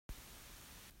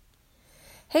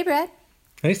Hey, Brad.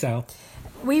 Hey, Sal.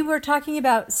 We were talking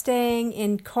about staying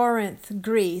in Corinth,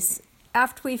 Greece.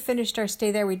 After we finished our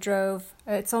stay there, we drove,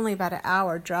 it's only about an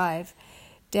hour drive,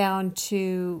 down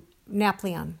to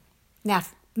Nafplion.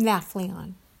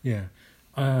 Nafplion. Yeah.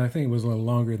 I think it was a little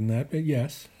longer than that, but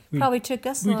yes. Probably took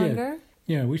us we longer. Did.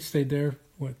 Yeah, we stayed there,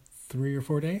 3 or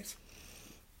 4 days?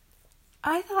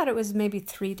 I thought it was maybe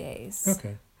 3 days.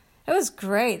 Okay. It was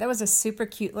great. That was a super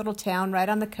cute little town right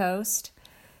on the coast.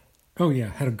 Oh, yeah.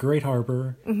 Had a great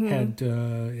harbor. Mm-hmm.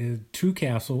 Had 2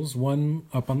 castles, one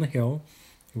up on the hill.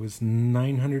 It was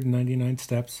 999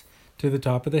 steps to the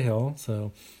top of the hill.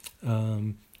 So,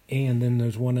 and then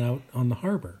there's one out on the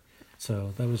harbor.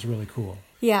 So that was really cool.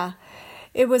 Yeah.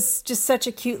 It was just such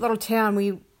a cute little town.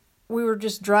 We were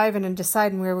just driving and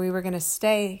deciding where we were going to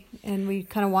stay. And we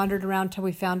kind of wandered around until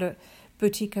we found a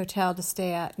boutique hotel to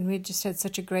stay at. And we just had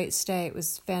such a great stay. It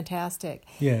was fantastic.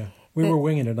 Yeah. We were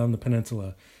winging it on the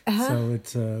peninsula. Uh-huh.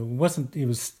 So it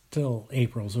was still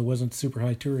April, so it wasn't super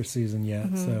high tourist season yet.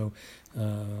 Mm-hmm. So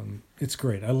it's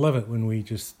great. I love it when we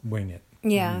just wing it.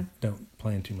 Yeah. Don't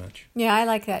plan too much. Yeah, I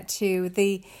like that too.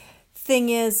 The thing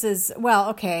is well,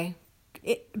 okay.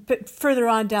 But further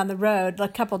on down the road, a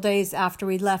couple days after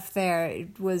we left there,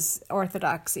 it was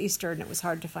Orthodox Easter, and it was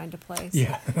hard to find a place.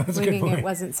 Yeah, that's a good Winging point. it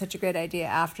wasn't such a great idea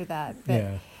after that. But,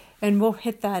 yeah. And we'll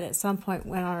hit that at some point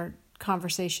when our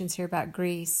conversations here about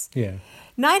Greece. Yeah.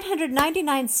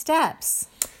 999 steps.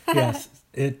 Yes.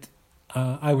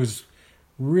 I was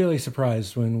really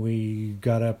surprised when we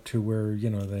got up to where,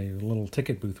 the little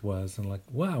ticket booth was, and like,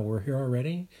 wow, we're here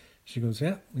already? She goes,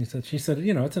 yeah. She said,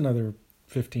 it's another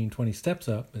 15, 20 steps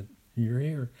up, but you're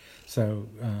here. So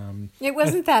it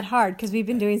wasn't that hard because we've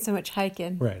been doing so much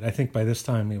hiking. Right. I think by this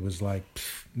time it was like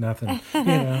nothing.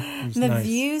 It was the nice.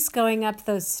 Views going up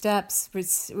those steps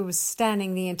was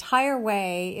stunning the entire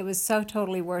way. It was so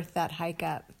totally worth that hike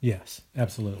up. Yes,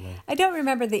 absolutely. I don't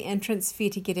remember the entrance fee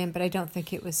to get in, but I don't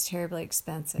think it was terribly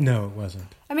expensive. No, it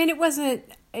wasn't. I mean, it wasn't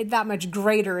that much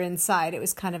greater inside. It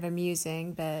was kind of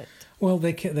amusing, but... Well,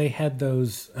 they had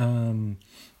those...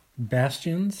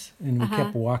 bastions, and we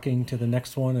kept walking to the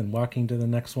next one and walking to the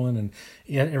next one, and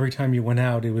yet every time you went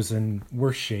out it was in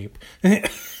worse shape.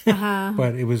 But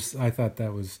I thought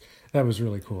that was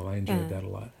really cool. I enjoyed that a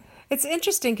lot. It's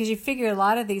interesting because you figure a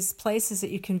lot of these places that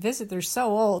you can visit, they're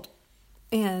so old,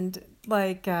 and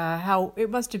how it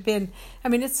must have been. I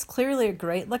mean, it's clearly a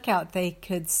great lookout. They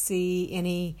could see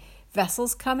any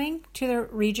vessels coming to the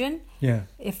region. Yeah.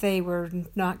 If they were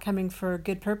not coming for a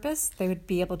good purpose, they would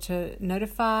be able to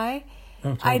notify.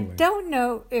 Oh, totally. I don't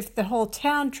know if the whole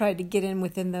town tried to get in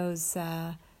within those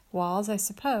walls, I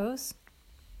suppose.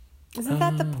 Isn't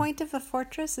that the point of a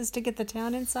fortress, is to get the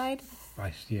town inside?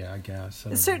 I guess.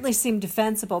 It certainly seemed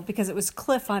defensible because it was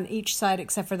cliff on each side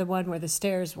except for the one where the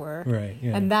stairs were. Right,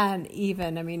 yeah. And then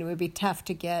it would be tough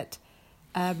to get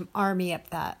army up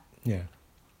that. Yeah.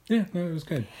 Yeah, no, it was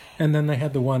good. And then they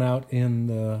had the one out in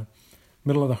the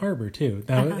middle of the harbor, too.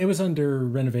 Now, it was under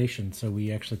renovation, so we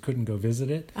actually couldn't go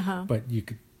visit it, but you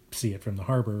could see it from the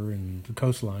harbor and the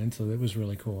coastline, so it was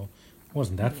really cool. It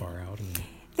wasn't that far out.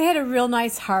 They had a real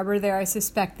nice harbor there. I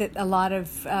suspect that a lot of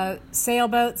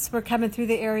sailboats were coming through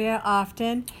the area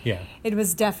often. Yeah. It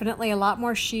was definitely a lot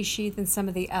more shishi than some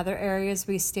of the other areas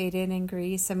we stayed in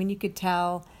Greece. I mean, you could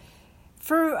tell...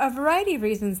 For a variety of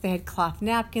reasons, they had cloth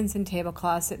napkins and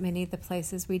tablecloths at many of the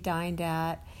places we dined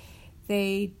at.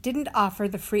 They didn't offer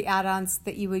the free add-ons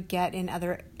that you would get in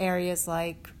other areas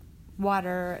like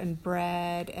water and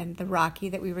bread and the Rocky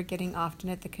that we were getting often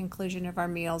at the conclusion of our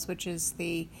meals, which is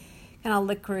the kind of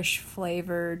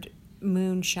licorice-flavored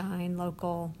moonshine,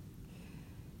 local,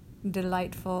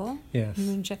 delightful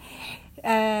moonshine.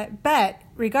 But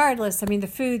regardless, I mean,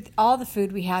 all the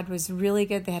food we had was really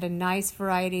good. They had a nice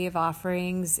variety of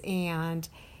offerings, and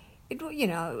it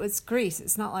was Greece.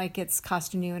 It's not like it's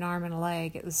costing you an arm and a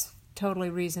leg. It was totally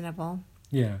reasonable.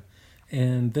 Yeah.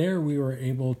 And there we were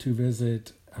able to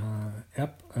visit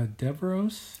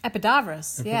Epidavros.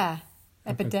 Yeah.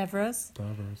 Epidavros.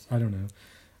 I don't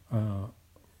know.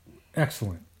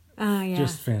 Excellent. Yeah.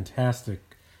 Just fantastic.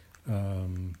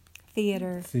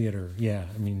 Theater. Yeah.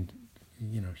 I mean,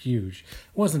 huge.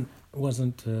 It wasn't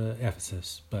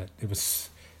Ephesus, but it was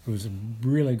in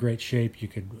really great shape. You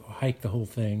could hike the whole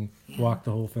thing, walk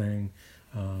the whole thing.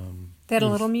 They had a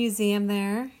little museum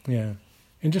there. Yeah,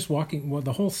 and just walking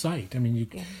the whole site. I mean,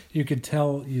 you could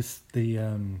tell the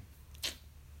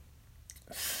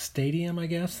stadium, I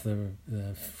guess, the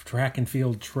track and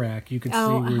field track. You could see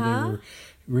where they were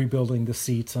rebuilding the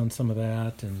seats on some of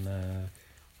that, and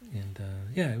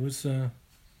it was.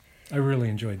 I really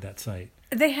enjoyed that site.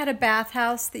 They had a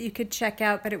bathhouse that you could check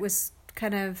out, but it was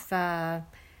kind of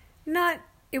not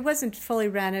it wasn't fully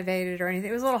renovated or anything.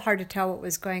 It was a little hard to tell what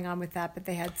was going on with that, but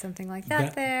they had something like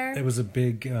that there. It was a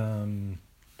big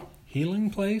healing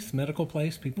place, medical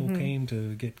place. People came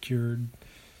to get cured.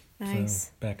 Nice.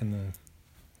 So, back in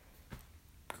the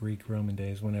Greek, Roman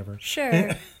days, whenever. Sure.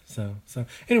 So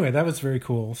anyway, that was very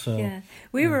cool. So yeah,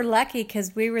 we were lucky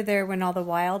because we were there when all the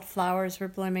wildflowers were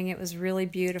blooming. It was really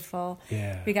beautiful.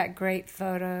 Yeah. We got great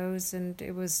photos, and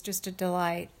it was just a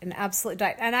delight, an absolute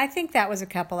delight. And I think that was a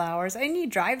couple hours. And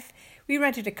we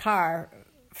rented a car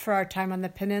for our time on the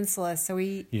peninsula, so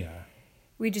we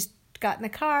just got in the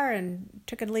car and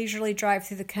took a leisurely drive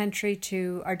through the country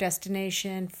to our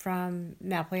destination from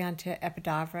Napoli on to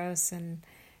Epidavros, and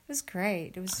it was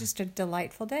great. It was just a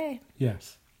delightful day.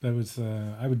 Yes. That was,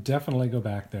 I would definitely go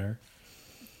back there.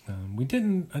 I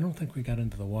don't think we got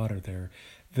into the water there.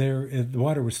 The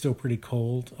water was still pretty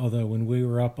cold, although when we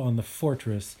were up on the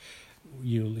fortress,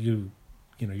 you're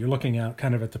looking out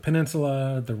kind of at the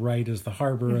peninsula, the right is the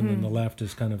harbor, and then the left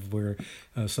is kind of where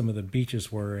some of the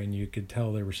beaches were, and you could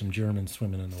tell there were some Germans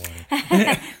swimming in the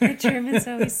water. The Germans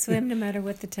always swim no matter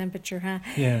what the temperature, huh?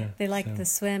 Yeah. They like to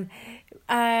swim.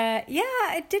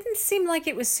 It didn't seem like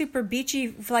it was super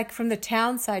beachy. Like from the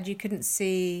town side, you couldn't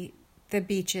see the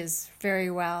beaches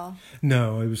very well.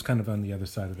 No, it was kind of on the other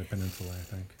side of the peninsula, I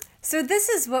think. So this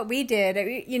is what we did.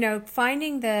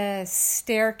 Finding the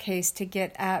staircase to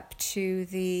get up to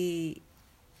the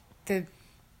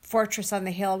fortress on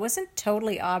the hill wasn't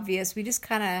totally obvious. We just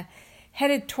kind of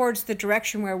headed towards the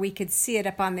direction where we could see it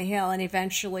up on the hill, and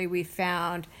eventually we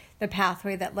found the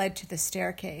pathway that led to the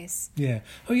staircase. Yeah.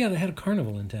 Oh, yeah, they had a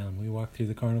carnival in town. We walked through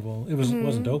the carnival. It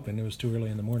wasn't open. It was too early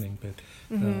in the morning, but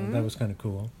that was kind of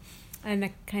cool. And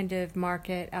a kind of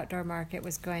outdoor market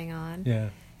was going on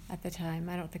at the time.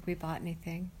 I don't think we bought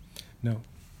anything. No.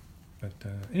 But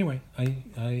anyway,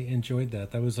 I enjoyed that.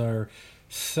 That was our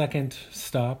second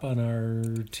stop on our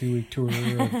 2-week tour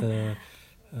of the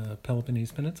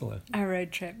Peloponnese Peninsula. Our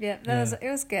road trip. It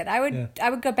was good. I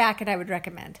would go back and I would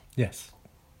recommend. Yes.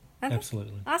 Okay.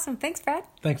 Absolutely. Awesome. Thanks, Brad.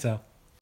 Thanks, Al.